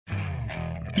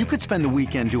You could spend the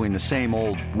weekend doing the same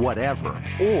old whatever,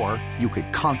 or you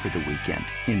could conquer the weekend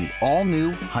in the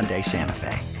all-new Hyundai Santa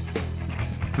Fe.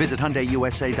 Visit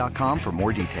HyundaiUSA.com for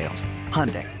more details.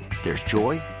 Hyundai, there's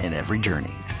joy in every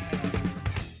journey.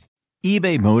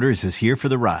 eBay Motors is here for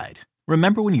the ride.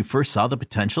 Remember when you first saw the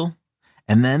potential?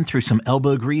 And then through some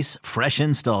elbow grease, fresh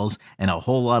installs, and a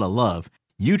whole lot of love,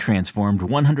 you transformed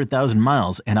 100,000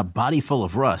 miles and a body full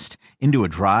of rust into a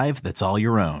drive that's all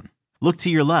your own. Look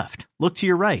to your left. Look to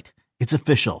your right. It's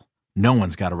official. No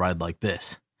one's got a ride like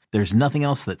this. There's nothing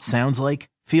else that sounds like,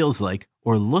 feels like,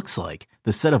 or looks like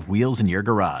the set of wheels in your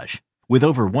garage. With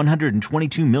over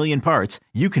 122 million parts,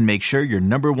 you can make sure your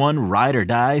number one ride or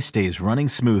die stays running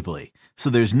smoothly.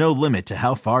 So there's no limit to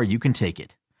how far you can take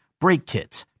it. Brake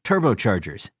kits,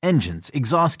 turbochargers, engines,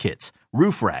 exhaust kits,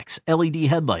 roof racks, LED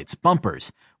headlights,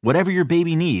 bumpers, whatever your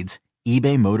baby needs,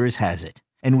 eBay Motors has it.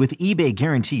 And with eBay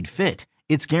Guaranteed Fit,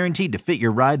 it's guaranteed to fit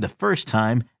your ride the first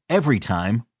time, every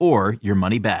time, or your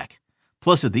money back.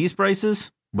 Plus, at these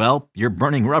prices, well, you're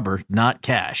burning rubber, not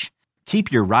cash. Keep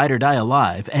your ride or die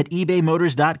alive at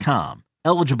ebaymotors.com.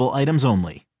 Eligible items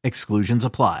only. Exclusions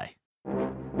apply.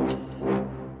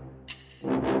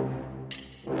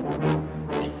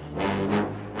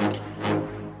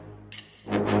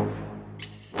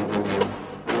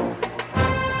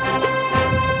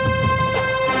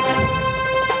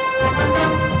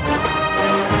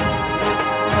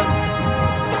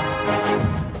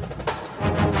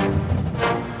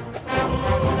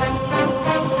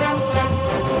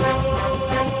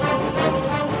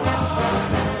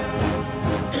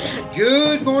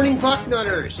 Good morning,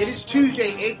 Bucknutters. It is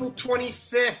Tuesday, April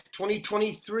 25th,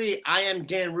 2023. I am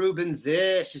Dan Rubin.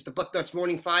 This is the Bucknuts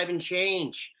Morning 5 and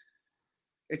Change.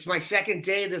 It's my second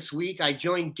day this week. I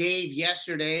joined Dave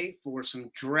yesterday for some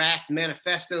draft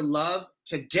manifesto love.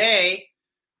 Today,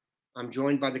 I'm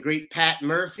joined by the great Pat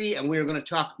Murphy, and we are going to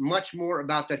talk much more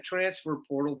about the transfer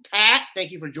portal. Pat,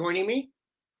 thank you for joining me.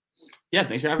 Yeah,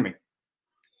 thanks for having me.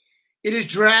 It is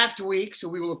draft week, so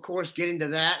we will, of course, get into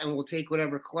that, and we'll take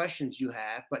whatever questions you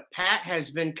have. But Pat has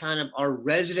been kind of our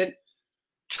resident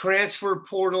transfer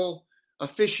portal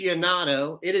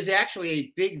aficionado. It is actually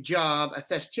a big job, a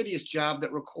fastidious job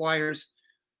that requires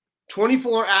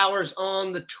 24 hours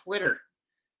on the Twitter.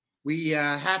 We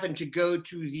happened to go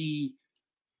to the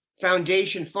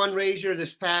foundation fundraiser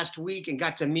this past week and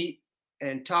got to meet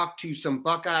and talk to some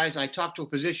Buckeyes. I talked to a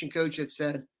position coach that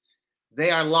said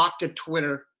they are locked to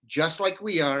Twitter, just like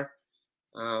we are.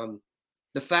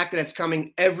 The fact that it's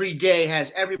coming every day has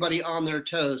everybody on their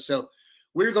toes. So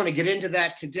we're going to get into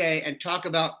that today and talk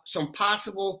about some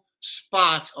possible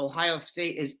spots Ohio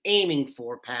State is aiming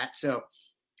for, Pat. So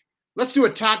let's do a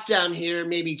top down here,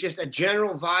 maybe just a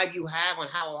general vibe you have on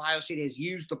how Ohio State has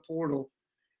used the portal.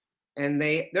 And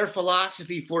their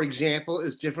philosophy, for example,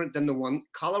 is different than the one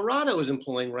Colorado is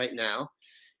employing right now,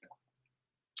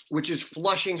 which is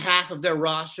flushing half of their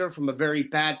roster from a very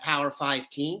bad Power 5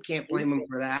 team. Can't blame them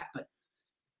for that. But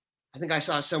I think I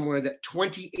saw somewhere that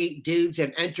 28 dudes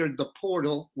have entered the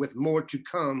portal with more to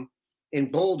come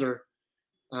in Boulder.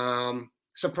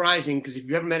 Surprising, because if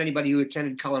you've ever met anybody who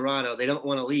attended Colorado, they don't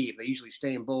want to leave. They usually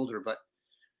stay in Boulder, but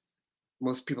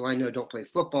most people I know don't play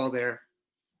football there.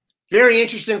 Very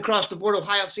interesting across the board.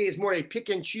 Ohio State is more a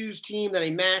pick-and-choose team than a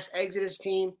mass exodus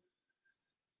team.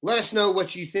 Let us know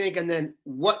what you think and then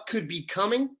what could be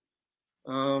coming.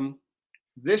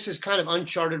 This is kind of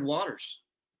uncharted waters.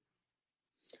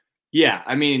 Yeah,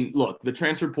 I mean, look, the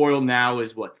transfer portal now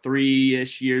is,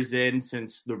 3-ish years in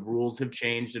since the rules have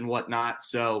changed and whatnot.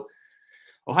 So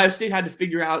Ohio State had to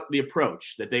figure out the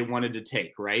approach that they wanted to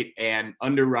take, right? And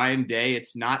under Ryan Day,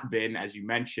 it's not been, as you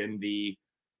mentioned, the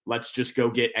let's just go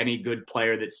get any good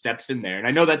player that steps in there. And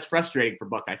I know that's frustrating for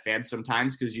Buckeye fans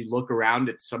sometimes because you look around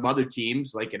at some other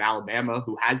teams like in Alabama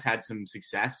who has had some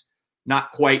success,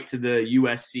 not quite to the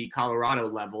USC Colorado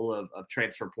level of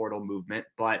transfer portal movement,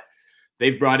 but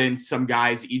they've brought in some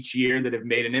guys each year that have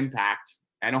made an impact.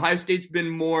 And Ohio State's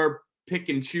been more pick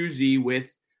and choosy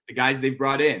with the guys they've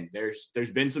brought in.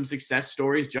 There's been some success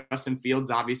stories. Justin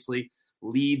Fields obviously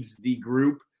leads the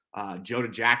group. Jonah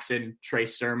Jackson, Trey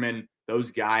Sermon,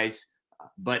 those guys,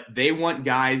 but they want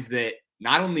guys that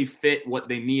not only fit what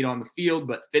they need on the field,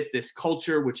 but fit this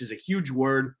culture, which is a huge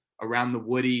word around the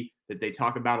Woody that they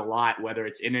talk about a lot, whether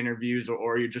it's in interviews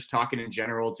or you're just talking in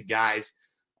general to guys.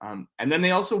 And then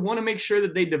they also want to make sure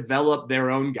that they develop their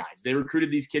own guys. They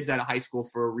recruited these kids out of high school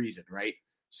for a reason, right?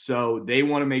 So they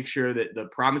want to make sure that the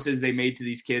promises they made to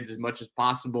these kids as much as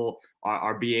possible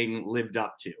are being lived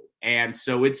up to. And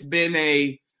so it's been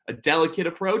a delicate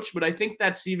approach, but I think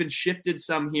that's even shifted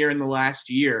some here in the last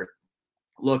year.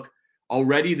 Look,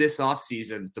 already this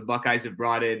offseason, the Buckeyes have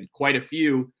brought in quite a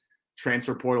few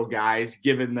transfer portal guys,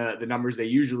 given the numbers they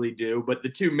usually do. But the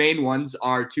two main ones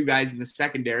are two guys in the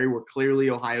secondary where clearly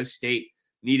Ohio State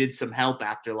needed some help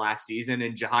after last season,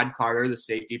 and Jihad Carter, the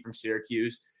safety from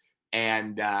Syracuse,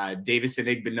 and Davison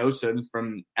Igbinosun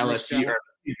from LSU, or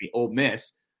excuse me, Ole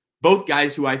Miss. Both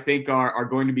guys who I think are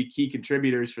going to be key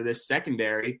contributors for this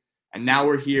secondary. And now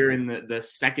we're here in the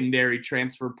secondary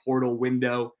transfer portal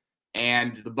window,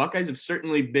 and the Buckeyes have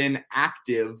certainly been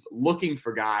active looking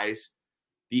for guys.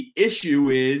 The issue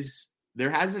is there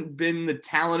hasn't been the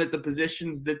talent at the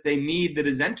positions that they need that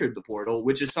has entered the portal,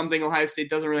 which is something Ohio State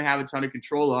doesn't really have a ton of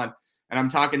control on. And I'm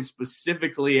talking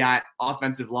specifically at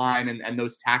offensive line and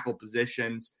those tackle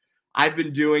positions. I've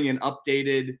been doing an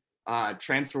updated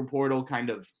transfer portal kind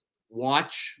of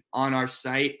watch on our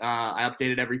site. I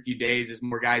update it every few days as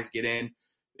more guys get in.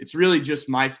 It's really just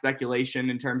my speculation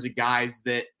in terms of guys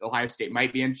that Ohio State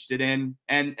might be interested in.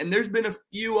 And there's been a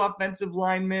few offensive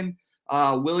linemen.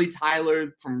 Willie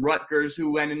Tyler from Rutgers,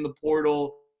 who went in the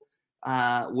portal,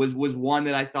 was one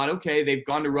that I thought, okay, they've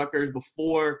gone to Rutgers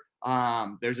before.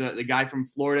 There's the guy from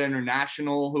Florida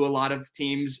International who a lot of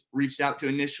teams reached out to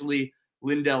initially,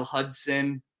 Lindell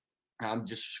Hudson. I'm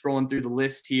just scrolling through the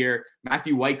list here.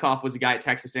 Matthew Wyckoff was a guy at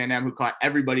Texas A&M who caught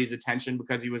everybody's attention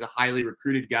because he was a highly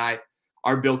recruited guy.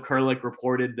 Our Bill Kurlick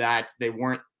reported that they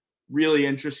weren't really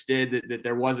interested, that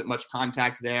there wasn't much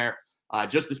contact there.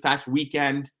 Just this past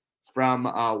weekend from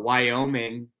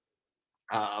Wyoming,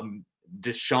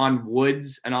 Deshaun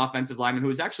Woods, an offensive lineman who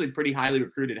was actually pretty highly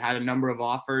recruited, had a number of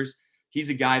offers. He's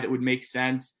a guy that would make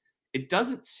sense. It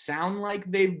doesn't sound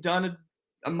like they've done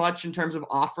a much in terms of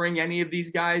offering any of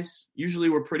these guys. Usually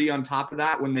we're pretty on top of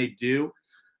that when they do.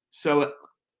 So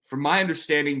from my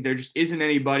understanding, there just isn't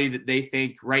anybody that they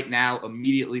think right now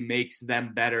immediately makes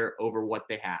them better over what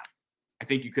they have. I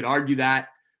think you could argue that,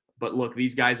 but look,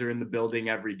 these guys are in the building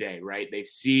every day, right? They've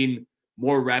seen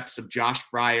more reps of Josh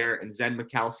Fryer and Zen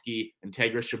Michalski and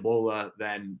Tegra Shabola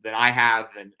than I have,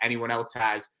 than anyone else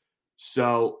has.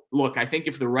 So look, I think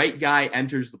if the right guy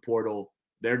enters the portal,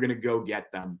 they're going to go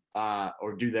get them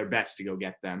or do their best to go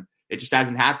get them. It just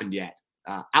hasn't happened yet.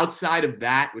 Outside of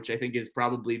that, which I think is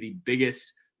probably the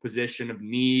biggest position of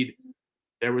need,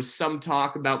 there was some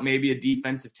talk about maybe a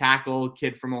defensive tackle, a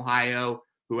kid from Ohio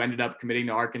who ended up committing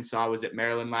to Arkansas, was at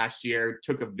Maryland last year,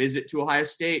 took a visit to Ohio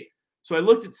State. So I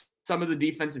looked at some of the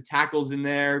defensive tackles in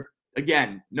there.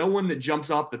 Again, no one that jumps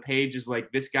off the page is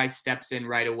like, this guy steps in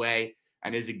right away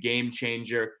and is a game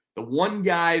changer. The one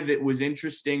guy that was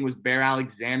interesting was Bear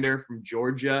Alexander from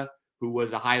Georgia, who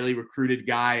was a highly recruited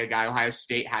guy, a guy Ohio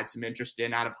State had some interest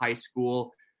in out of high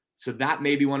school. So that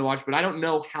may be one to watch, but I don't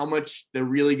know how much they're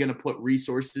really going to put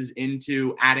resources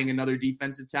into adding another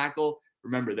defensive tackle.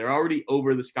 Remember, they're already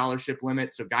over the scholarship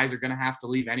limit, so guys are going to have to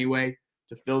leave anyway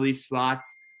to fill these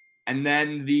spots. And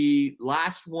then the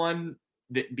last one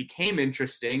that became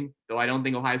interesting, though I don't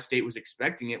think Ohio State was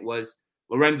expecting it, was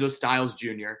Lorenzo Styles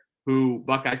Jr., who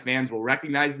Buckeye fans will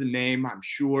recognize the name, I'm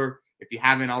sure. If you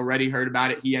haven't already heard about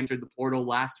it, he entered the portal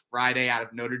last Friday out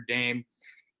of Notre Dame.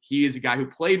 He is a guy who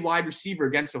played wide receiver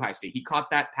against Ohio State. He caught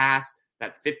that pass,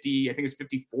 that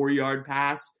 54-yard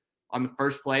pass on the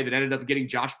first play that ended up getting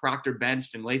Josh Proctor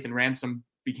benched and Lathan Ransom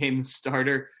became the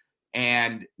starter.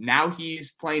 And now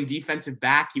he's playing defensive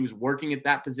back. He was working at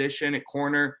that position at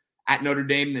corner at Notre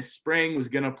Dame this spring, was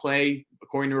going to play,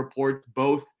 according to reports,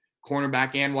 both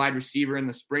cornerback and wide receiver in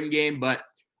the spring game, but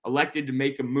elected to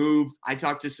make a move. I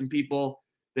talked to some people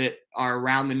that are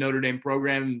around the Notre Dame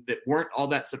program that weren't all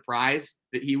that surprised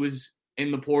that he was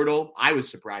in the portal. I was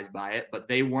surprised by it, but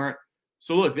they weren't.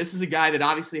 So look, this is a guy that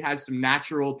obviously has some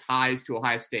natural ties to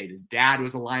Ohio State. His dad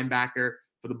was a linebacker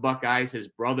for the Buckeyes. His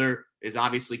brother is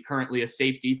obviously currently a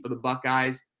safety for the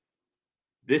Buckeyes.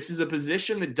 This is a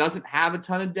position that doesn't have a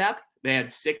ton of depth. They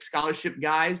had 6 scholarship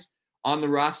guys on the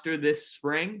roster this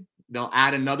spring. They'll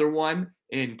add another one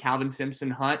in Calvin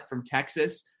Simpson Hunt from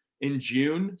Texas in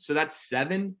June. So that's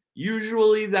 7.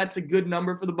 Usually that's a good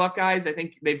number for the Buckeyes. I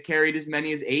think they've carried as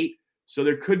many as 8. So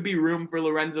there could be room for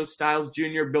Lorenzo Styles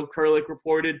Jr. Bill Kurlick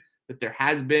reported that there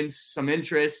has been some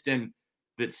interest and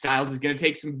that Styles is going to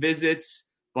take some visits.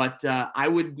 But I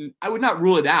would not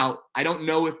rule it out. I don't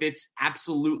know if it's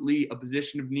absolutely a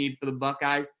position of need for the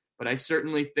Buckeyes, but I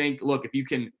certainly think, look, if you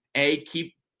can,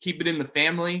 keep it in the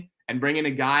family and bring in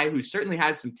a guy who certainly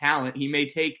has some talent. He may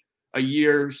take a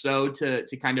year or so to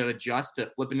kind of adjust to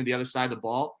flip into the other side of the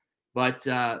ball. But,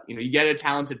 you get a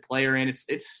talented player in.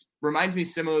 It's reminds me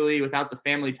similarly, without the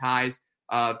family ties,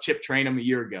 of Chip Trainum a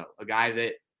year ago, a guy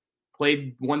that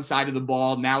played one side of the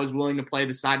ball, now is willing to play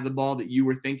the side of the ball that you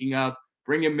were thinking of.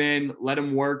 Bring him in, let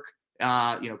him work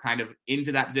kind of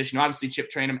into that position. Obviously, Chip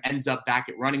Trayanum ends up back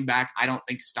at running back. I don't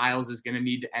think Styles is going to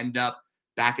need to end up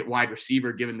back at wide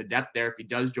receiver, given the depth there if he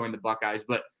does join the Buckeyes.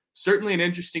 But certainly an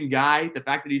interesting guy. The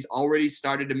fact that he's already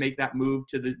started to make that move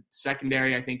to the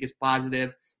secondary, I think, is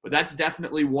positive. But that's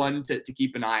definitely one to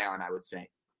keep an eye on, I would say.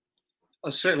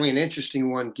 Certainly an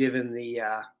interesting one, given the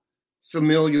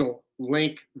familial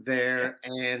link there.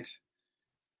 And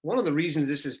one of the reasons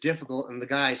this is difficult, and the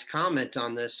guys comment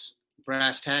on this,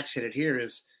 brass tacks hit it here,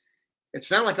 is it's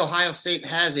not like Ohio State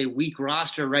has a weak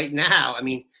roster right now. I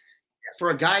mean, for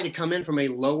a guy to come in from a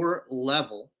lower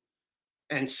level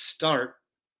and start,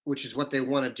 which is what they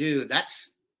want to do, that's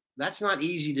not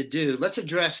easy to do. Let's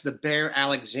address the Bear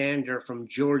Alexander from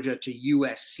Georgia to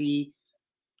USC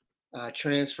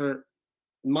transfer.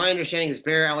 My understanding is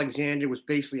Bear Alexander was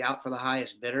basically out for the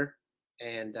highest bidder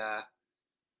and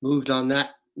moved on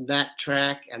that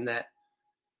track, and that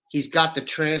he's got the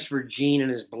transfer gene in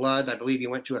his blood. I believe he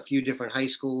went to a few different high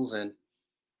schools, and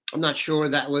I'm not sure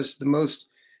that was the most,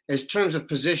 in terms of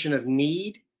position of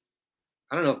need.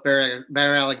 I don't know if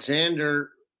Bear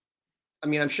Alexander, I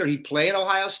mean, I'm sure he'd play at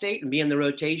Ohio State and be in the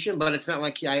rotation, but it's not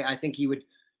like I think he would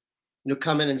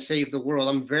come in and save the world.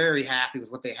 I'm very happy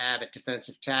with what they have at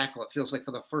defensive tackle. It feels like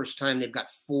for the first time they've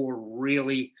got 4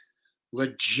 really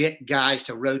legit guys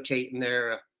to rotate in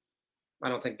there. I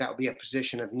don't think that would be a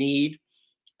position of need.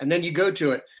 And then you go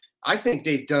to it. I think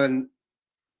they've done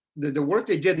the work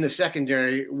they did in the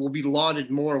secondary will be lauded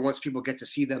more once people get to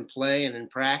see them play and in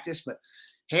practice. But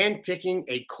handpicking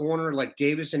a corner like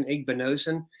Davison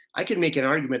Igbinosun, I could make an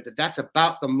argument that that's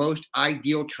about the most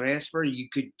ideal transfer you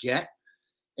could get.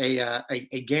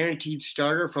 A guaranteed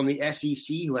starter from the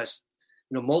SEC who has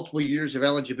multiple years of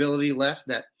eligibility left,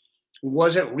 that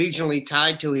wasn't regionally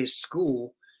tied to his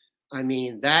school. I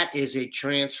mean, that is a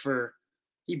transfer.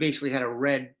 He basically had a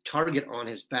red target on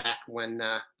his back when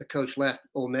the coach left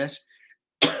Ole Miss.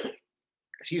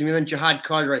 Excuse me. Then Jihad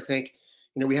Carter, I think,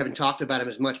 we haven't talked about him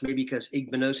as much, maybe because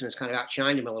Igbinosun has kind of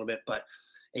outshined him a little bit, but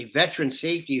a veteran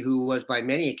safety who was by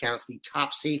many accounts the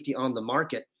top safety on the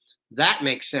market. That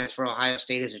makes sense for Ohio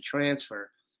State as a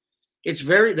transfer.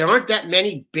 There aren't that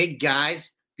many big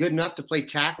guys good enough to play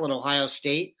tackle at Ohio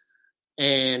State,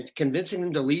 and convincing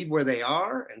them to leave where they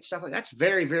are and stuff like that's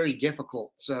very, very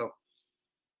difficult. So,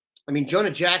 I mean, Jonah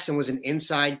Jackson was an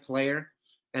inside player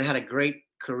and had a great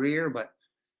career, but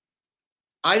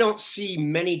I don't see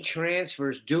many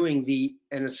transfers doing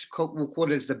and it's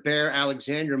quoted as the Bear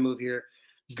Alexander move here,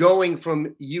 going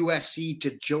from USC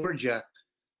to Georgia.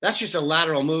 That's just a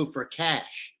lateral move for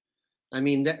cash. I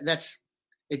mean,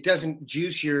 it doesn't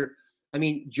juice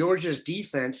Georgia's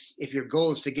defense, if your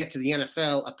goal is to get to the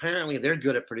NFL, apparently they're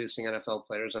good at producing NFL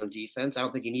players on defense. I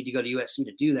don't think you need to go to USC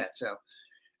to do that. So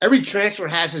every transfer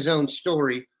has his own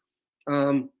story.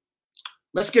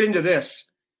 Let's get into this.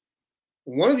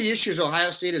 One of the issues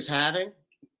Ohio State is having,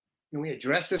 and we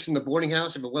addressed this in the boarding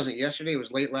house, if it wasn't yesterday, it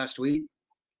was late last week.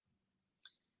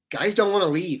 Guys don't want to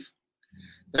leave.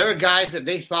 There are guys that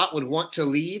they thought would want to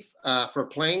leave for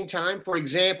playing time. For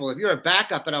example, if you're a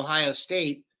backup at Ohio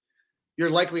State, you're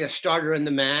likely a starter in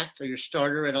the MAC or you're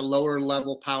starter at a lower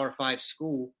level Power 5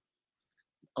 school.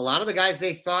 A lot of the guys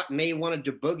they thought may wanted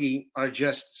to boogie are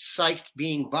just psyched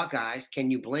being Buckeyes. Can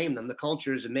you blame them? The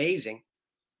culture is amazing.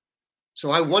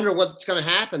 So I wonder what's going to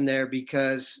happen there,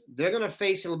 because they're going to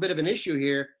face a little bit of an issue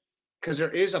here because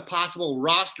there is a possible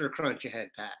roster crunch ahead,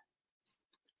 Pat.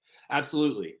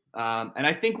 Absolutely. And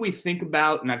I think we think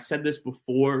about, and I've said this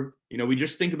before, we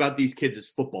just think about these kids as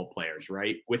football players,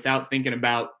 right? Without thinking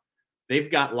about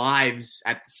they've got lives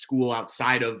at the school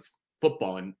outside of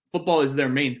football, and football is their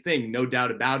main thing, no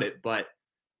doubt about it. But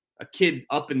a kid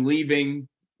up and leaving,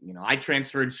 I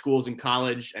transferred schools in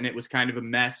college and it was kind of a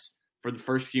mess for the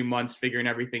first few months figuring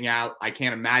everything out. I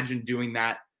can't imagine doing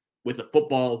that with the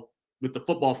football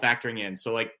factoring in.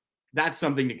 So that's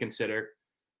something to consider.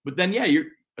 But then,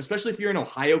 especially if you're an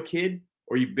Ohio kid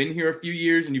or you've been here a few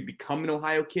years and you've become an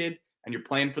Ohio kid and you're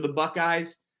playing for the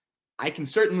Buckeyes, I can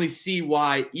certainly see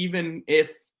why, even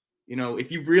if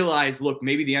you've realized, look,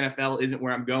 maybe the NFL isn't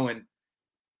where I'm going,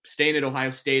 staying at Ohio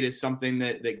State is something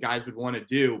that guys would want to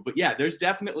do. But there's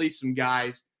definitely some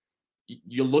guys.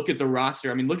 You look at the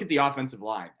roster. I mean, look at the offensive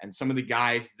line and some of the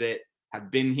guys that have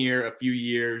been here a few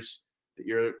years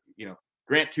that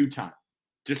Grant Tuton,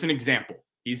 just an example.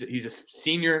 He's a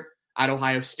senior at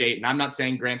Ohio State. And I'm not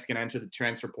saying Grant's going to enter the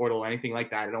transfer portal or anything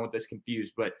like that. I don't want this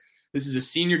confused, but this is a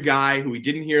senior guy who we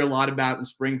didn't hear a lot about in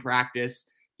spring practice,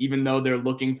 even though they're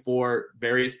looking for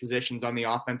various positions on the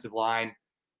offensive line.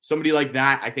 Somebody like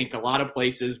that, I think a lot of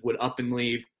places would up and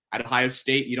leave. At Ohio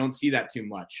State, you don't see that too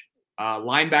much.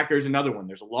 Linebacker is another one.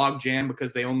 There's a log jam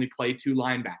because they only play 2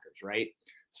 linebackers, right?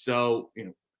 So,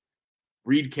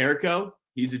 Reed Carrico,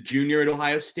 he's a junior at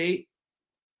Ohio State.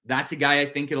 That's a guy I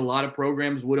think in a lot of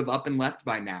programs would have up and left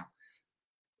by now.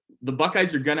 The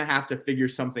Buckeyes are going to have to figure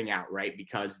something out, right?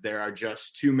 Because there are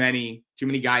just too many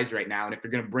guys right now. And if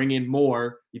they're going to bring in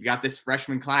more, you've got this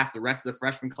freshman class, the rest of the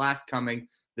freshman class coming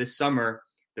this summer.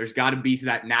 There's got to be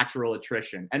that natural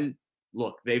attrition. And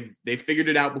look, they've figured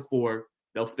it out before.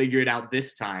 They'll figure it out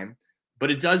this time.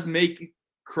 But it does make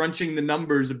crunching the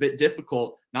numbers a bit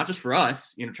difficult, not just for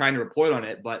us, trying to report on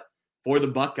it, but for the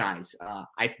Buckeyes.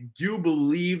 I do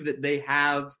believe that they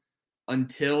have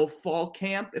until fall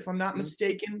camp, if I'm not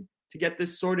mistaken, to get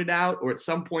this sorted out, or at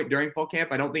some point during fall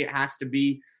camp. I don't think it has to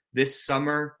be this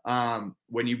summer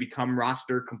when you become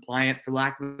roster compliant, for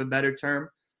lack of a better term.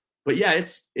 But yeah,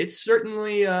 it's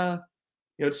certainly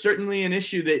it's certainly an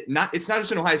issue that it's not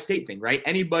just an Ohio State thing, right?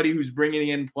 Anybody who's bringing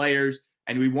in players,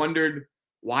 and we wondered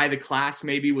why the class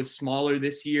maybe was smaller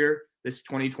this year, this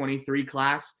 2023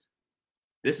 class.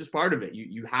 This is part of it.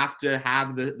 You have to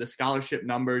have the scholarship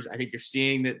numbers. I think you're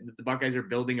seeing that the Buckeyes are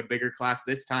building a bigger class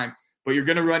this time, but you're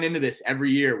going to run into this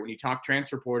every year. When you talk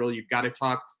transfer portal, you've got to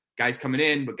talk guys coming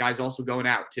in, but guys also going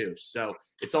out too. So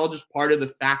it's all just part of the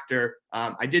factor.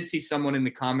 I did see someone in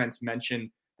the comments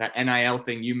mention that NIL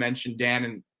thing you mentioned, Dan,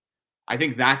 and I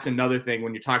think that's another thing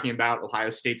when you're talking about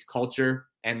Ohio State's culture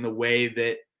and the way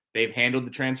that they've handled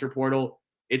the transfer portal.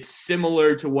 It's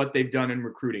similar to what they've done in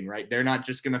recruiting, right? They're not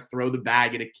just going to throw the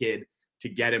bag at a kid to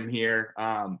get him here.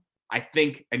 I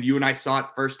think, and you and I saw it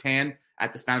firsthand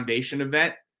at the foundation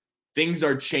event, things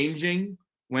are changing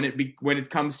when it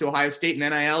comes to Ohio State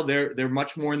and NIL. They're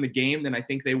much more in the game than I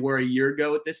think they were a year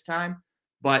ago at this time.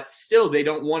 But still, they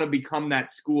don't want to become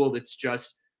that school that's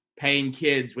just paying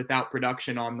kids without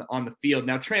production on the field.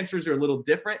 Now, transfers are a little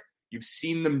different. You've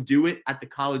seen them do it at the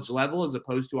college level as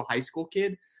opposed to a high school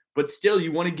kid. But still,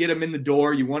 you want to get them in the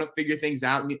door. You want to figure things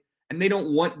out. And they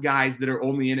don't want guys that are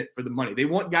only in it for the money. They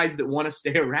want guys that want to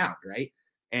stay around, right?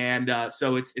 And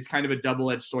so it's kind of a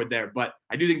double-edged sword there. But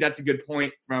I do think that's a good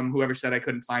point from whoever said I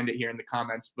couldn't find it here in the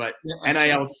comments. But yeah,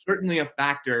 NIL is certainly a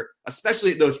factor,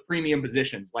 especially at those premium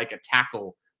positions like a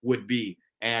tackle would be.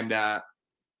 And, I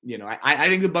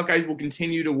think the Buckeyes will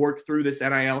continue to work through this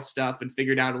NIL stuff and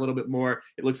figure it out a little bit more.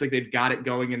 It looks like they've got it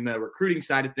going in the recruiting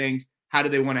side of things. How do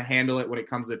they want to handle it when it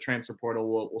comes to the transfer portal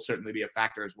will certainly be a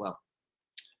factor as well.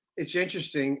 It's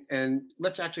interesting. And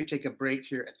let's actually take a break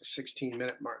here at the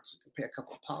 16-minute mark. So we can pay a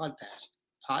couple of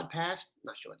podcast,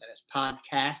 not sure what that is,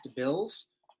 podcast bills.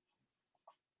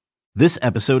 This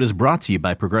episode is brought to you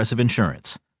by Progressive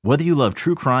Insurance. Whether you love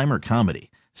true crime or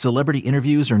comedy, celebrity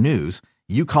interviews or news,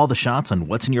 you call the shots on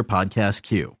what's in your podcast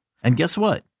queue. And guess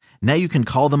what? Now you can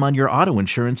call them on your auto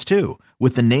insurance too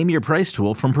with the Name Your Price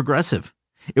tool from Progressive.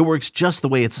 It works just the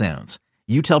way it sounds.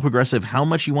 You tell Progressive how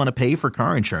much you want to pay for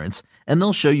car insurance, and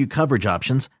they'll show you coverage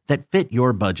options that fit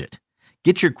your budget.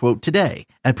 Get your quote today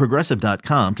at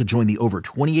Progressive.com to join the over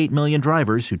 28 million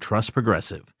drivers who trust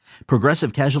Progressive.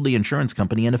 Progressive Casualty Insurance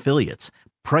Company and Affiliates.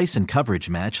 Price and coverage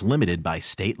match limited by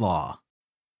state law.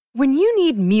 When you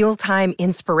need mealtime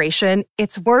inspiration,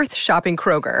 it's worth shopping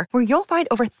Kroger, where you'll find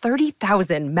over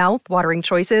 30,000 mouth-watering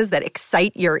choices that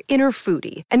excite your inner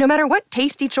foodie. And no matter what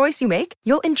tasty choice you make,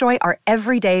 you'll enjoy our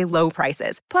everyday low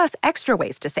prices, plus extra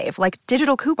ways to save, like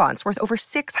digital coupons worth over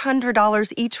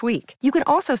 $600 each week. You can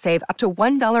also save up to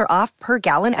 $1 off per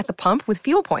gallon at the pump with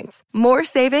fuel points. More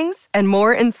savings and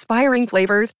more inspiring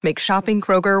flavors make shopping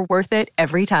Kroger worth it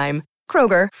every time.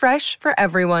 Kroger, fresh for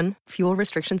everyone. Fuel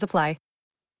restrictions apply.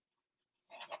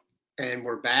 And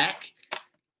we're back.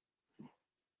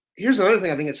 Here's another thing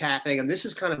I think is happening, and this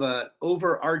is kind of an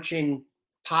overarching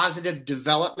positive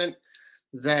development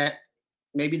that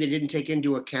maybe they didn't take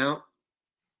into account.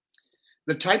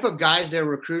 The type of guys they're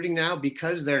recruiting now,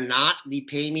 because they're not the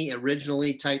pay me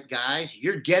originally type guys,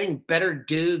 you're getting better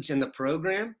dudes in the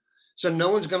program, so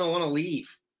no one's going to want to leave.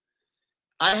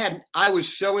 I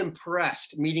was so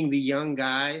impressed meeting the young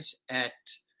guys at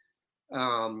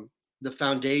the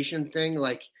foundation thing.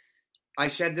 Like, I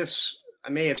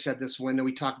may have said this when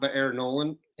we talked about Aaron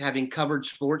Nolan having covered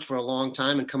sports for a long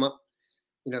time and come up,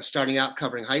 starting out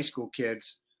covering high school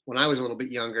kids when I was a little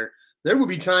bit younger. There would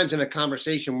be times in a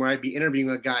conversation where I'd be interviewing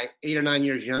a guy 8 or 9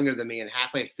 years younger than me and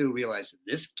halfway through realize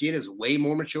this kid is way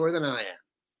more mature than I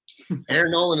am.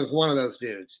 Aaron Nolan is one of those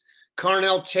dudes.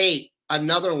 Carnell Tate,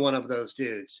 another one of those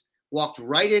dudes, walked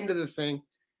right into the thing.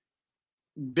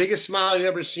 Biggest smile you've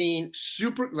ever seen.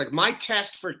 Super, like my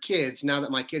test for kids now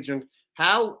that my kids are,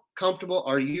 how comfortable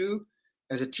are you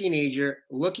as a teenager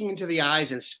looking into the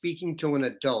eyes and speaking to an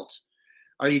adult?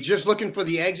 Are you just looking for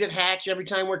the exit hatch every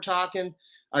time we're talking?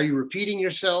 Are you repeating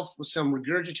yourself with some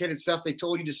regurgitated stuff they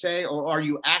told you to say, or are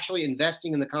you actually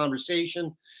investing in the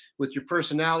conversation with your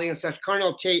personality and such?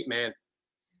 Carnell Tate, man.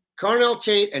 Carnell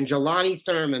Tate and Jelani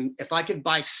Thurman, if I could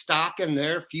buy stock in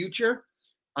their future,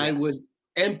 yes, I would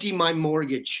empty my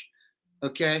mortgage.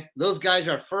 Okay? Those guys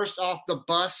are first off the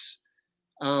bus.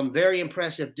 Very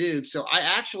impressive dudes. So I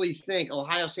actually think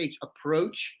Ohio State's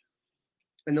approach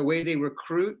and the way they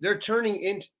recruit, they're turning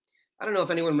into, I don't know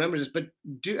if anyone remembers this, but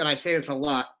Duke, and I say this a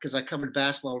lot because I covered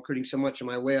basketball recruiting so much on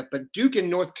my way up, but Duke and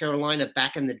North Carolina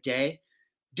back in the day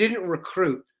didn't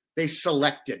recruit. They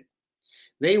selected.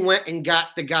 They went and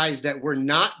got the guys that were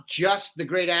not just the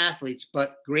great athletes,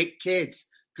 but great kids,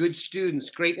 good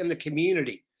students, great in the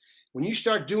community. When you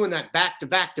start doing that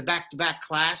back-to-back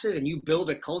classes and you build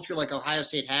a culture like Ohio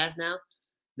State has now,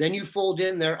 then you fold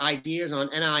in their ideas on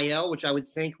NIL, which I would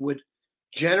think would,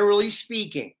 generally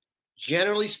speaking,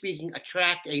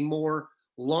 attract a more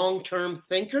long-term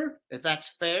thinker, if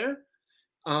that's fair.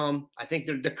 I think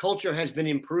the culture has been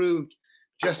improved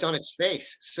just on its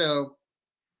face. So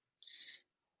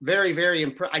very, very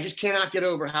impressed. I just cannot get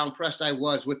over how impressed I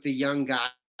was with the young guys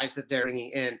that they're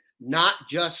bringing in, not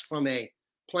just from a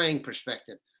playing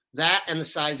perspective. That and the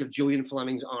size of Julian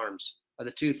Fleming's arms are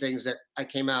the two things that I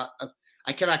came out of.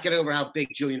 I cannot get over how big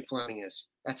Julian Fleming is.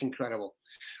 That's incredible.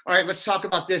 All right, let's talk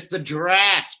about this. The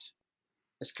draft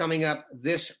is coming up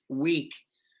this week.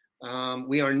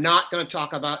 We are not going to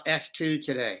talk about S2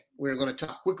 today. We're going to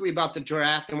talk quickly about the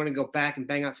draft. I'm going to go back and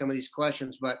bang out some of these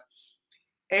questions. But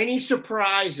any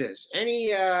surprises?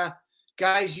 Any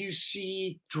guys you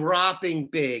see dropping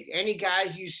big? Any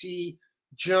guys you see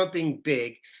jumping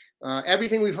big?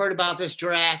 Everything we've heard about this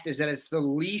draft is that it's the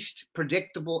least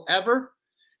predictable ever.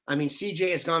 I mean,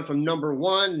 CJ has gone from number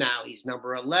 1. Now he's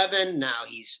number 11. Now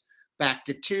he's back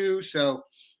to 2. So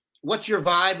what's your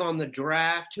vibe on the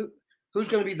draft? Who's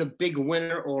going to be the big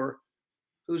winner, or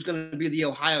who's going to be the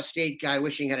Ohio State guy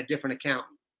wishing he had a different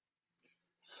accountant?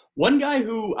 One guy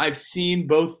who I've seen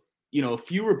both, a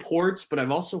few reports, but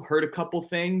I've also heard a couple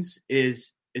things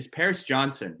is Paris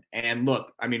Johnson. And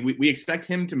look, I mean, we expect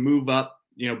him to move up,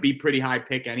 be pretty high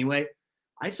pick anyway.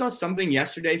 I saw something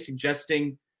yesterday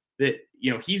suggesting that,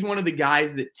 he's one of the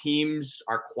guys that teams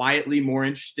are quietly more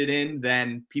interested in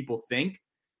than people think.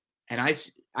 And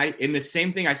I in the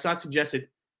same thing, I saw it suggested,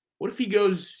 what if he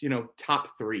goes, top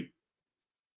 3?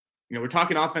 We're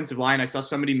talking offensive line. I saw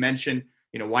somebody mention,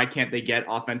 why can't they get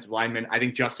offensive linemen? I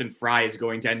think Justin Fry is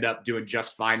going to end up doing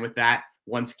just fine with that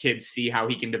once kids see how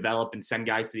he can develop and send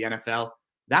guys to the NFL.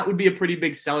 That would be a pretty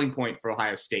big selling point for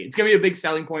Ohio State. It's going to be a big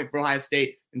selling point for Ohio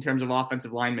State in terms of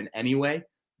offensive linemen anyway.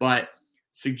 But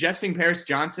suggesting Paris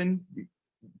Johnson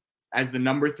as the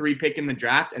number 3 pick in the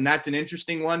draft, and that's an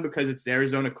interesting one because it's the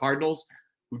Arizona Cardinals,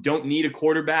 who don't need a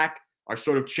quarterback, are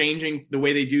sort of changing the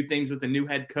way they do things with a new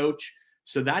head coach.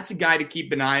 So that's a guy to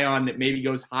keep an eye on that maybe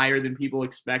goes higher than people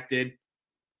expected.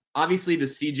 Obviously, the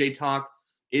CJ talk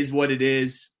is what it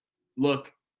is.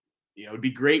 Look, it'd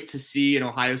be great to see an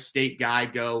Ohio State guy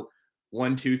go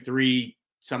 1, 2, 3,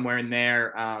 somewhere in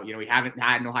there. We haven't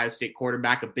had an Ohio State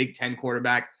quarterback, a Big Ten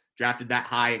quarterback, drafted that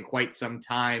high in quite some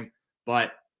time.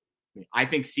 But I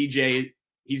think CJ,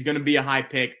 he's going to be a high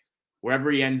pick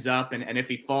wherever he ends up. And if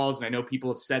he falls, and I know people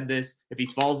have said this, if he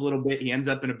falls a little bit, he ends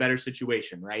up in a better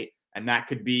situation, right? And that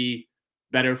could be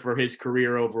better for his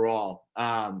career overall.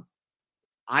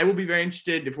 I will be very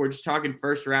interested, if we're just talking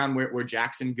first round, where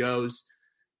Jackson goes.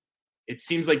 It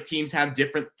seems like teams have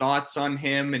different thoughts on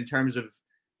him in terms of,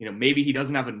 maybe he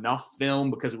doesn't have enough film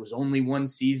because it was only one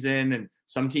season. And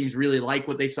some teams really like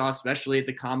what they saw, especially at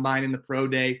the combine and the pro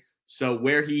day. So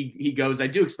where he goes, I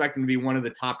do expect him to be one of the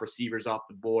top receivers off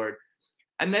the board.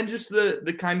 And then just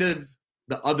the kind of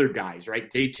the other guys, right?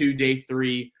 Day 2, day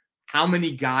 3. How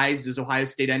many guys does Ohio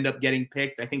State end up getting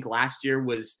picked? I think last year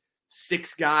was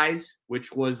 6 guys,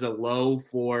 which was a low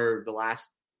for the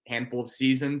last handful of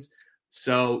seasons.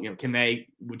 So,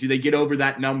 do they get over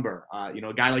that number? A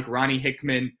guy like Ronnie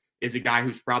Hickman is a guy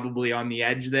who's probably on the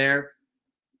edge there.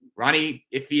 Ronnie,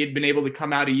 if he had been able to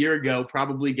come out a year ago,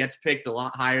 probably gets picked a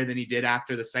lot higher than he did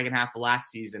after the second half of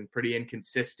last season. Pretty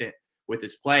inconsistent with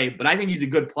his play, but I think he's a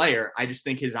good player. I just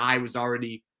think his eye was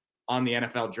already on the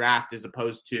NFL draft as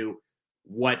opposed to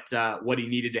what he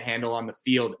needed to handle on the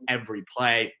field every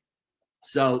play.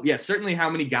 So, yeah, certainly how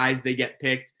many guys they get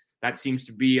picked, that seems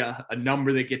to be a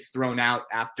number that gets thrown out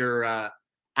after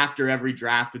every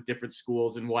draft with different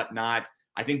schools and whatnot.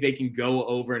 I think they can go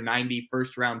over 90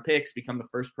 first-round picks, become the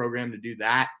first program to do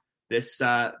that this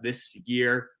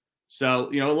year. So,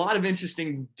 a lot of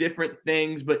interesting different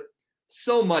things, but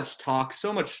so much talk,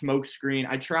 so much smoke screen.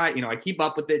 I try, I keep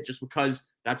up with it just because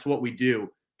that's what we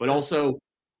do. But also,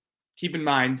 keep in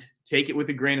mind, take it with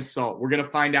a grain of salt. We're going to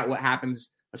find out what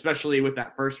happens, especially with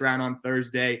that first round on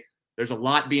Thursday. There's a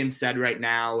lot being said right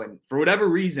now, and for whatever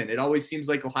reason, it always seems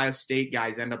like Ohio State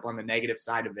guys end up on the negative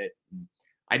side of it.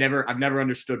 I've never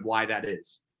understood why that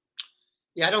is.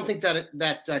 Yeah, I don't think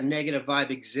that negative vibe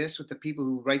exists with the people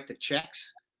who write the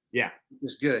checks. Yeah,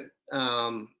 it's good.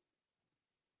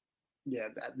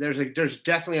 There's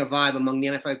definitely a vibe among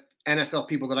the NFL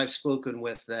people that I've spoken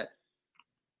with that,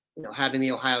 you know, having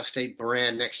the Ohio State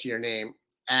brand next to your name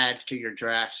adds to your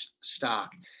draft stock.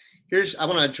 I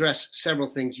want to address several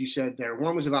things you said there.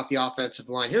 One was about the offensive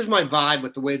line. Here's my vibe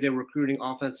with the way they're recruiting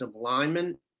offensive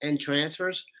linemen and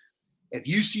transfers. If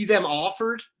you see them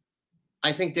offered,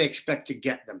 I think they expect to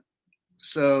get them.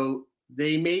 So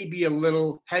they may be a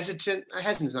little hesitant.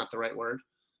 Hesitant is not the right word.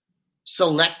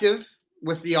 Selective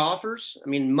with the offers. I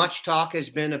mean, much talk has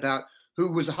been about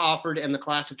who was offered in the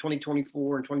class of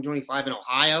 2024 and 2025 in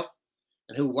Ohio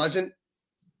and who wasn't.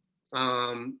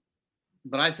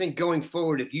 But I think going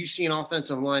forward, if you see an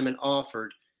offensive lineman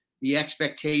offered, the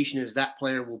expectation is that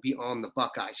player will be on the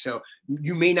Buckeyes. So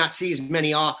you may not see as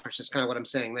many offers. That's kind of what I'm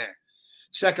saying there.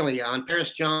 Secondly, on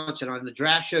Paris Johnson, on the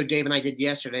draft show Dave and I did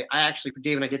yesterday,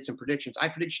 Dave and I did some predictions. I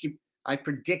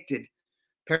predicted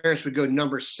Paris would go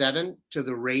number 7 to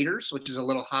the Raiders, which is a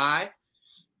little high.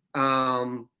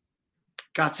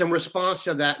 Got some response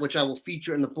to that, which I will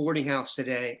feature in the boarding house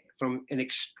today from an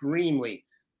extremely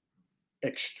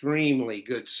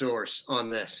good source on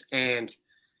this. And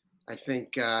I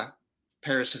think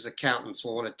Paris's accountants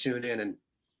will want to tune in and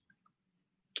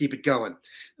keep it going.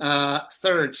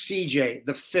 Third, CJ,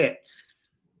 the fit.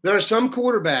 There are some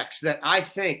quarterbacks that I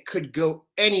think could go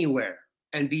anywhere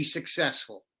and be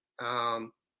successful.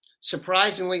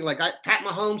 Surprisingly, Pat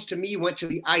Mahomes to me went to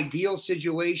the ideal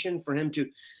situation for him to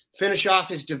finish off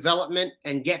his development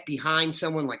and get behind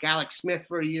someone like Alex Smith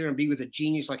for a year and be with a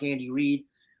genius like Andy Reid.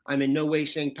 I'm in no way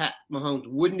saying Pat Mahomes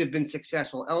wouldn't have been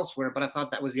successful elsewhere, but I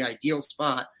thought that was the ideal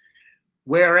spot.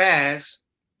 Whereas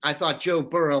I thought Joe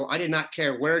Burrow, I did not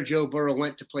care where Joe Burrow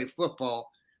went to play football.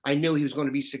 I knew he was going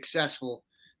to be successful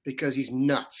because he's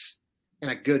nuts in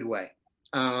a good way.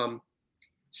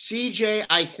 CJ,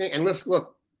 I think, and let's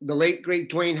look, the late,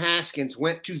 great Dwayne Haskins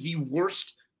went to the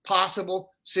worst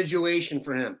possible situation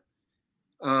for him.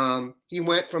 He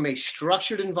went from a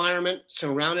structured environment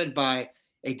surrounded by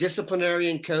a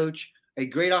disciplinarian coach, a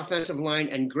great offensive line,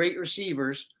 and great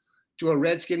receivers to a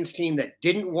Redskins team that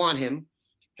didn't want him,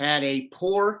 had a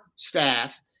poor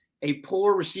staff, a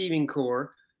poor receiving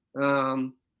corps,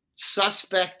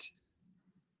 suspect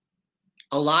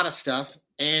a lot of stuff,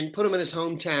 and put him in his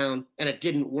hometown, and it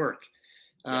didn't work.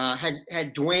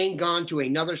 Had Dwayne gone to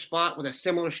another spot with a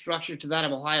similar structure to that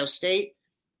of Ohio State,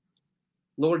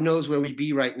 Lord knows where we'd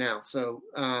be right now. So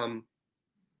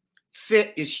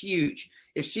fit is huge.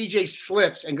 If CJ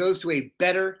slips and goes to a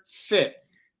better fit,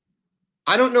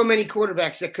 I don't know many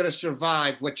quarterbacks that could have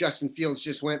survived what Justin Fields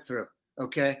just went through,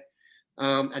 okay?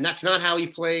 And that's not how he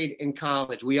played in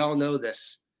college. We all know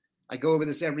this. I go over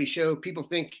this every show. People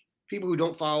who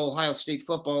don't follow Ohio State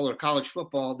football or college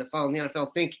football that follow the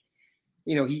NFL think,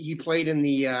 you know, he played in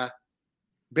the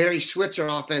Barry Switzer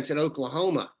offense at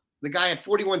Oklahoma. The guy had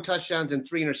 41 touchdowns and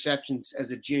 3 interceptions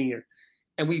as a junior.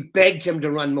 And we begged him to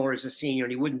run more as a senior,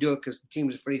 and he wouldn't do it because the team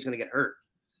was afraid he's going to get hurt.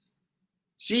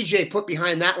 CJ put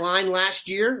behind that line last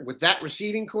year with that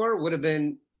receiving core would have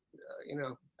been,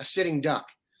 a sitting duck.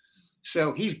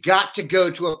 So he's got to go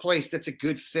to a place that's a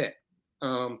good fit.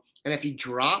 And if he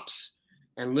drops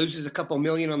and loses a couple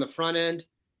million on the front end,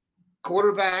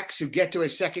 quarterbacks who get to a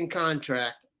second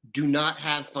contract do not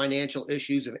have financial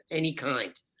issues of any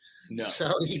kind. No.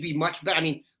 So he'd be much better. I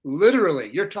mean,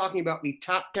 literally, you're talking about the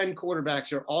top 10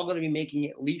 quarterbacks are all going to be making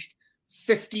at least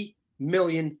 $50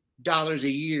 million a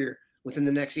year within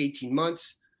the next 18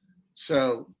 months.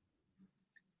 So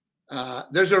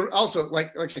there's a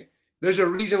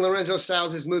reason Lorenzo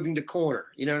Styles is moving to corner.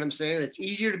 You know what I'm saying? It's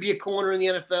easier to be a corner in the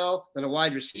NFL than a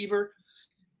wide receiver.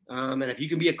 And if you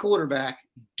can be a quarterback,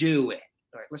 do it.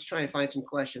 All right, let's try and find some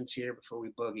questions here before we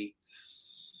boogie.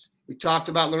 We talked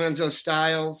about Lorenzo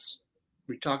Styles.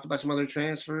 We talked about some other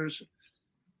transfers.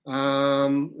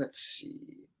 Let's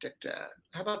see.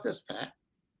 How about this, Pat?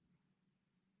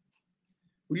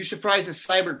 Were you surprised that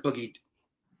Seibert boogied?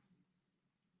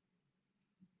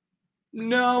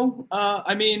 No.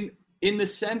 I mean, in the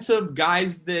sense of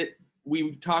guys that we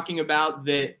were talking about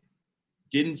that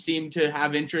didn't seem to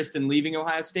have interest in leaving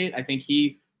Ohio State, I think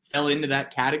he fell into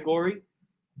that category.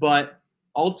 But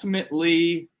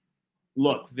ultimately,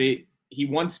 look, he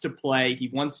wants to play. He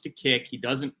wants to kick. He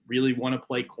doesn't really want to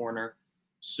play corner.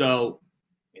 So,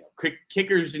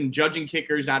 kickers and judging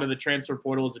kickers out of the transfer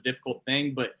portal is a difficult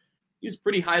thing. But he was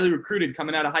pretty highly recruited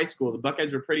coming out of high school. The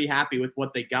Buckeyes were pretty happy with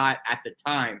what they got at the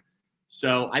time.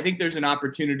 So I think there's an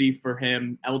opportunity for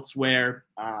him elsewhere.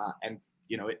 And,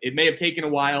 it may have taken a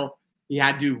while. He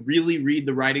had to really read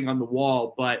the writing on the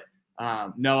wall. But,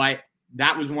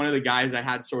 that was one of the guys I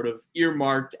had sort of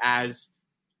earmarked as,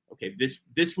 okay,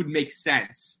 this would make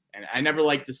sense. And I never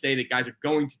like to say that guys are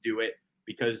going to do it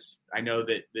because I know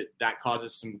that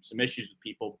causes some issues with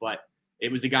people. But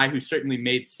it was a guy who certainly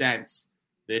made sense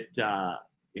that,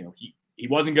 he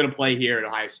wasn't going to play here at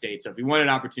Ohio State. So if he wanted an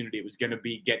opportunity, it was going to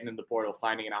be getting in the portal,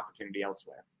 finding an opportunity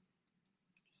elsewhere.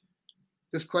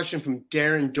 This question from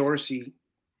Darren Dorsey,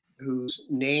 whose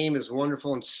name is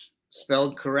wonderful and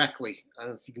spelled correctly. I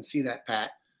don't know if you can see that,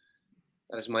 Pat.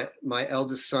 That is my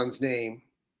eldest son's name.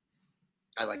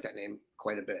 I like that name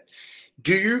quite a bit.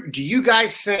 Do you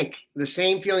guys think the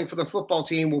same feeling for the football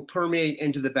team will permeate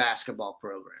into the basketball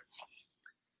program?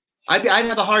 I'd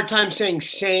have a hard time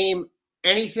saying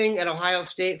anything at Ohio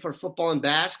State for football and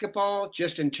basketball,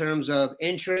 just in terms of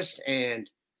interest and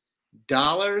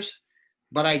dollars.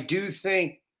 But I do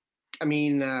think, Chris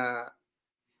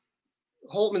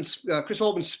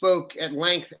Holtman spoke at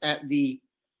length at the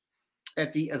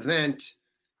event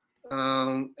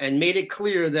and made it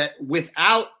clear that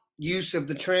without use of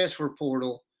the transfer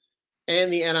portal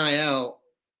and the NIL,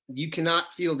 you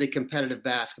cannot field a competitive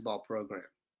basketball program.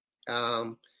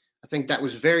 I think that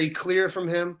was very clear from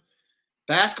him.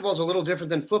 Basketball is a little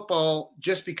different than football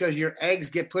just because your eggs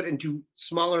get put into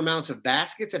smaller amounts of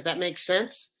baskets, if that makes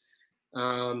sense.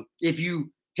 If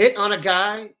you hit on a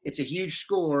guy, it's a huge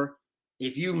score.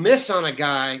 If you miss on a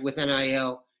guy with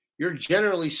NIL, you're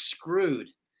generally screwed.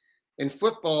 In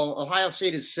football, Ohio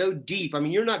State is so deep.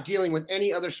 You're not dealing with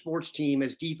any other sports team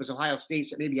as deep as Ohio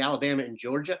State's, maybe Alabama and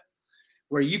Georgia,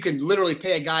 where you can literally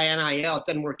pay a guy NIL, it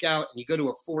doesn't work out, and you go to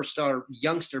a 4-star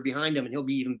youngster behind him and he'll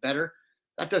be even better.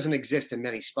 That doesn't exist in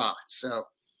many spots. So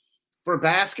for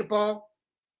basketball,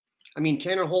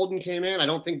 Tanner Holden came in. I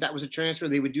don't think that was a transfer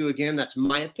they would do again. That's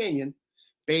my opinion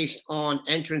based on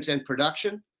entrance and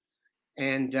production.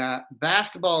 And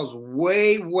basketball is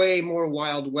way, way more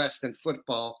Wild West than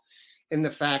football in the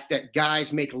fact that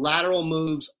guys make lateral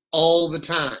moves all the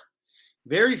time.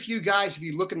 Very few guys, if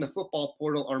you look in the football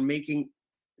portal, are making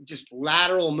just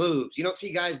lateral moves. You don't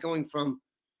see guys going from,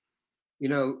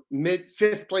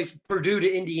 mid-fifth place Purdue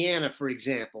to Indiana, for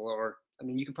example, or,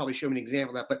 you can probably show me an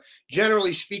example of that. But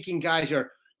generally speaking, guys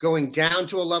are going down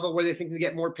to a level where they think they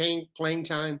get more playing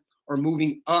time or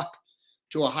moving up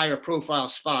to a higher profile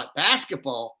spot.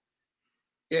 Basketball,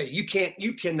 you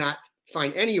cannot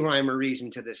find any rhyme or reason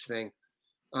to this thing.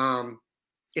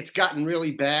 It's gotten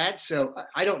really bad, so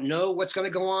I don't know what's going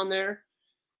to go on there.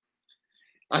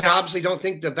 I obviously don't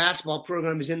think the basketball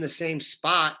program is in the same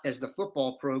spot as the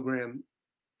football program,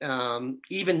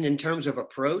 even in terms of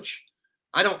approach.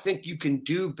 I don't think you can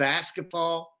do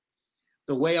basketball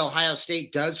the way Ohio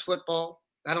State does football.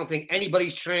 I don't think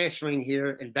anybody's transferring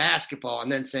here in basketball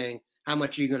and then saying, how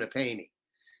much are you going to pay me?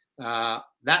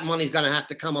 That money's going to have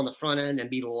to come on the front end and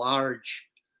be large.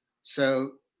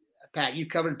 So, Pat, you've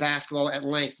covered basketball at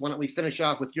length. Why don't we finish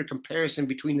off with your comparison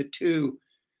between the two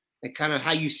and kind of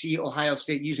how you see Ohio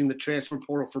State using the transfer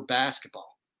portal for basketball?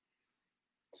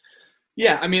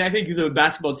 Yeah, I think the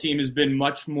basketball team has been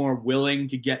much more willing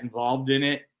to get involved in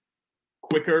it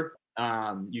quicker.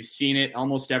 You've seen it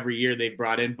almost every year they've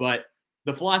brought in, but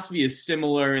the philosophy is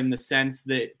similar in the sense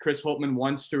that Chris Holtman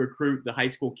wants to recruit the high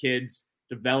school kids,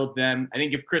 develop them. I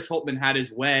think if Chris Holtman had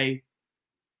his way,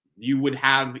 you would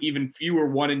have even fewer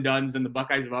one-and-dones than the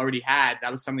Buckeyes have already had.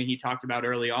 That was something he talked about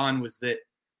early on, was that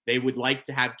they would like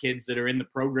to have kids that are in the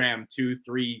program 2,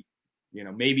 3,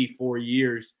 maybe 4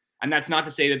 years. And that's not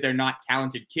to say that they're not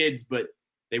talented kids, but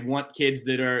they want kids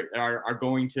that are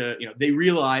going to, they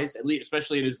realize, at least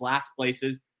especially in his last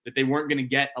places, that they weren't going to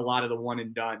get a lot of the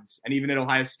one-and-dones. And even at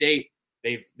Ohio State,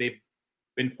 they've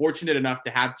been fortunate enough to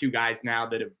have 2 guys now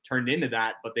that have turned into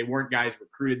that, but they weren't guys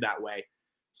recruited that way.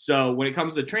 So when it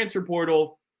comes to the transfer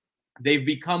portal, they've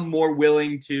become more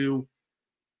willing to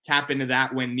tap into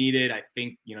that when needed. I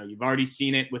think, you've already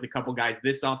seen it with a couple guys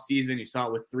this offseason. You saw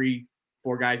it with 3,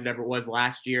 4 guys, whatever it was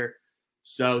last year.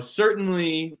 So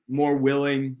certainly more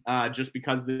willing just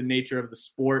because of the nature of the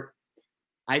sport.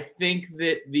 I think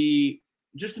that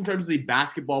just in terms of the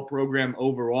basketball program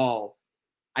overall,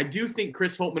 I do think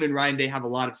Chris Holtman and Ryan Day have a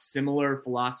lot of similar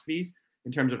philosophies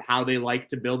in terms of how they like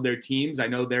to build their teams. I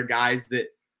know they're guys that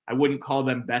I wouldn't call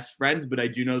them best friends, but I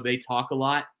do know they talk a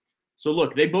lot. So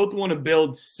look, they both want to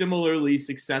build similarly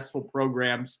successful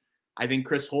programs. I think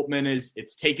Chris Holtman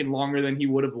it's taken longer than he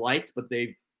would have liked, but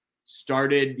they've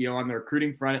started, on the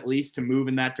recruiting front at least, to move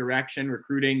in that direction,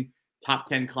 recruiting top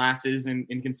 10 classes in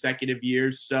consecutive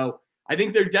years. So I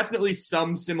think there are definitely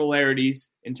some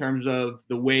similarities in terms of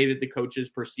the way that the coaches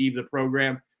perceive the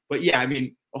program. But yeah, I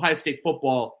mean, Ohio State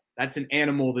football, that's an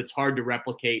animal that's hard to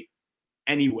replicate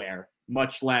anywhere,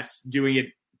 much less doing it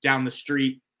down the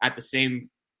street at the same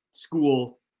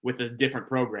school with a different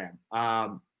program.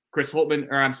 Thad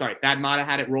Matta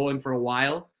had it rolling for a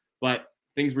while, but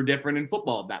things were different in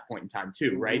football at that point in time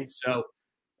too, right? So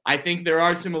I think there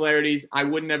are similarities. I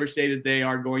would never say that they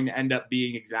are going to end up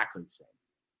being exactly the same.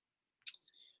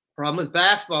 Problem with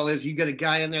basketball is you get a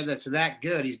guy in there that's that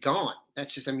good, he's gone.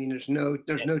 That's just, I mean, there's no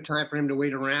time for him to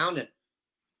wait around. And,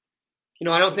 you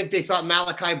know, I don't think they thought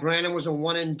Malachi Branham was a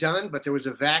one and done, but there was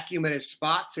a vacuum at his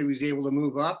spot, so he was able to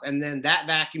move up. And then that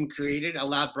vacuum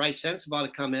allowed Bryce Sensabaugh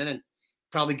to come in and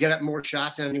probably get up more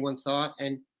shots than anyone thought.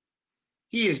 And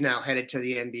he is now headed to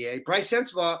the NBA. Bryce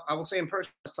Sensabaugh, I will say in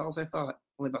person, as tall as I thought,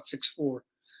 only about 6'4".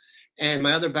 And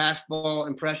my other basketball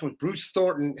impression was Bruce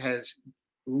Thornton has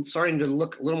starting to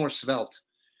look a little more svelte.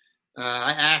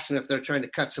 I asked him if they're trying to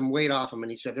cut some weight off him, and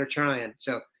he said they're trying.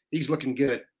 So he's looking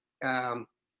good. And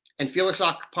Felix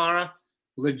Akpara,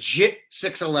 legit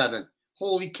 6'11".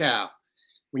 Holy cow.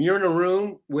 When you're in a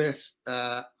room with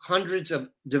hundreds of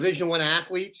Division I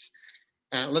athletes,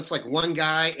 and it looks like one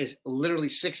guy is literally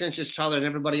 6 inches taller than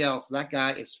everybody else, that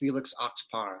guy is Felix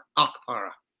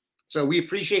Akpara. So we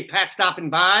appreciate Pat stopping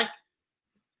by.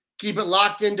 Keep it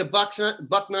locked into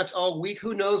Bucknuts all week.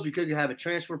 Who knows? We could have a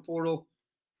transfer portal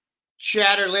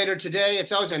chatter later today.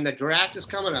 It's always, and the draft is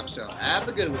coming up. So have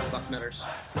a good one, Bucknutters.